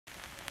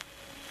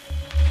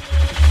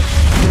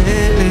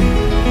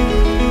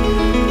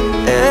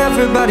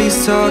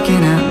Everybody's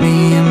talking at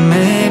me, and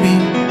maybe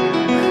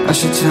I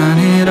should turn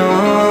it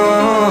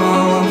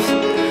off.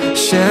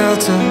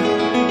 Shelter,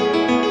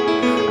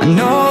 I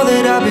know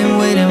that I've been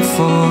waiting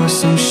for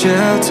some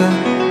shelter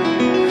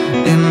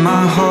in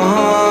my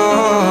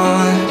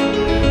heart.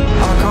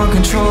 I can't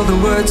control the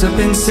words I've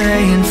been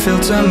saying,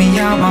 filter me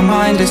out, my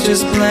mind is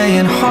just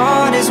playing.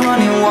 Heart is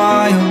running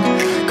wild,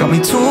 got me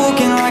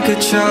talking like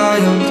a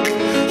child.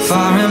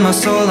 Fire in my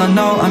soul, I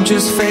know I'm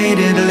just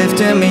faded,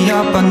 lifting me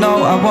up, I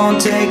know I won't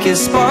take it.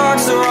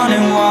 Sparks are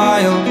running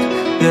wild,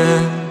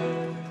 yeah.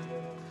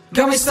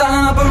 Got me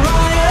starting up a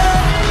riot,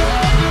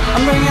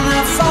 I'm bringing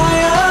that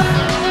fire.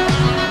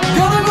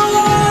 Gonna go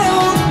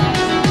wild,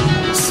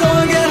 so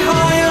I get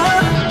higher.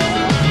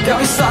 Got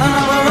me starting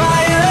up a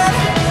riot,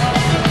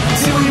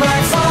 till we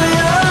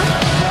backfire.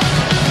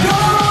 Go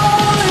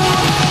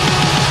wild,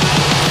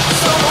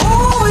 so I'm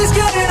always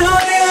getting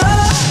higher.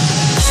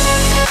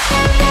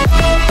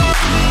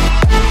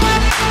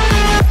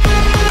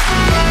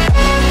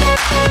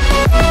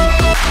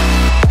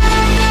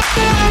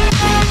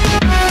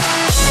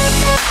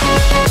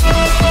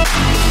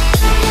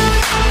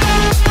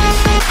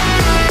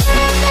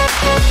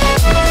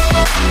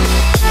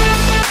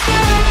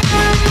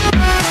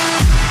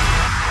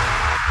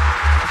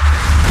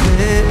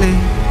 Lately,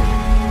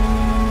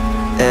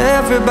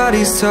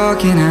 everybody's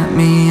talking at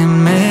me,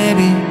 and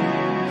maybe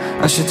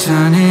I should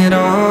turn it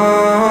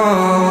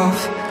off.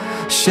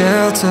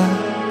 Shelter,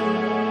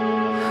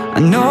 I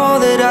know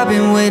that I've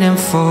been waiting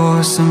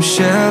for some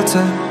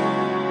shelter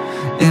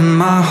in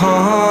my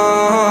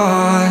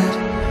heart.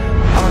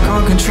 I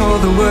can't control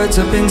the words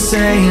I've been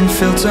saying,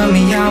 filter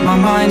me out, my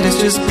mind is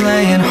just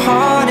playing.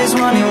 Heart is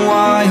running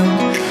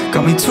wild,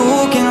 got me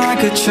talking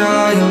like a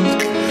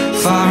child.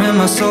 Fire in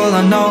my soul,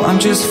 I know I'm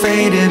just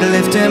faded,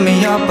 lifting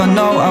me up, I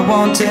know I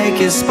won't take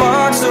it.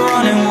 Sparks are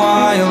running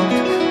wild,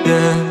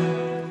 yeah.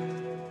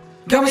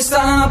 Got me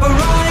starting up a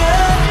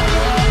riot,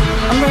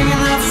 I'm bringing